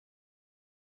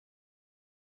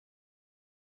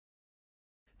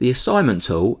The assignment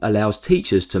tool allows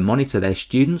teachers to monitor their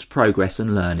students' progress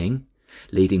and learning,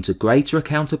 leading to greater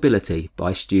accountability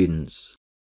by students.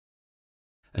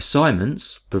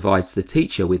 Assignments provides the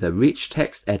teacher with a rich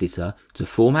text editor to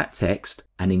format text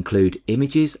and include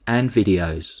images and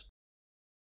videos.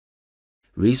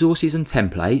 Resources and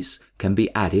templates can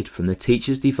be added from the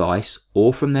teacher's device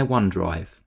or from their OneDrive.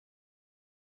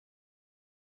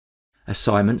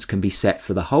 Assignments can be set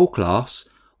for the whole class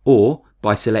or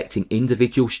by selecting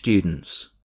individual students,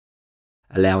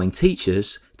 allowing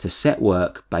teachers to set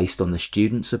work based on the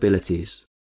students' abilities.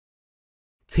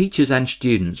 Teachers and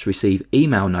students receive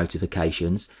email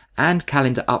notifications and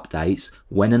calendar updates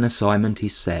when an assignment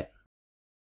is set.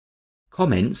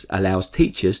 Comments allows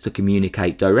teachers to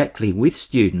communicate directly with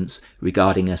students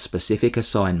regarding a specific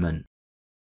assignment.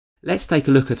 Let's take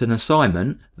a look at an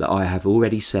assignment that I have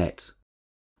already set.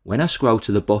 When I scroll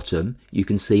to the bottom, you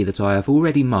can see that I have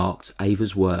already marked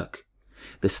Ava's work.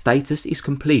 The status is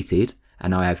completed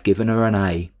and I have given her an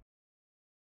A.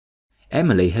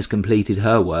 Emily has completed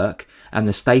her work and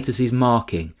the status is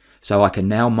marking, so I can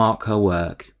now mark her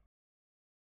work.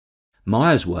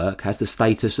 Maya's work has the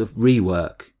status of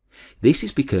rework. This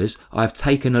is because I have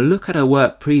taken a look at her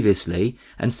work previously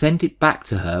and sent it back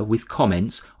to her with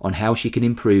comments on how she can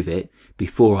improve it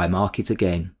before I mark it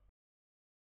again.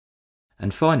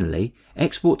 And finally,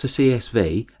 export to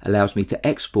CSV allows me to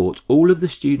export all of the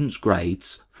students'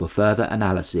 grades for further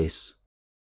analysis.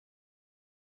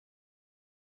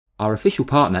 Our official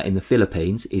partner in the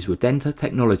Philippines is Radenta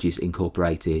Technologies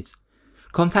Incorporated.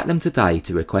 Contact them today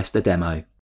to request a demo.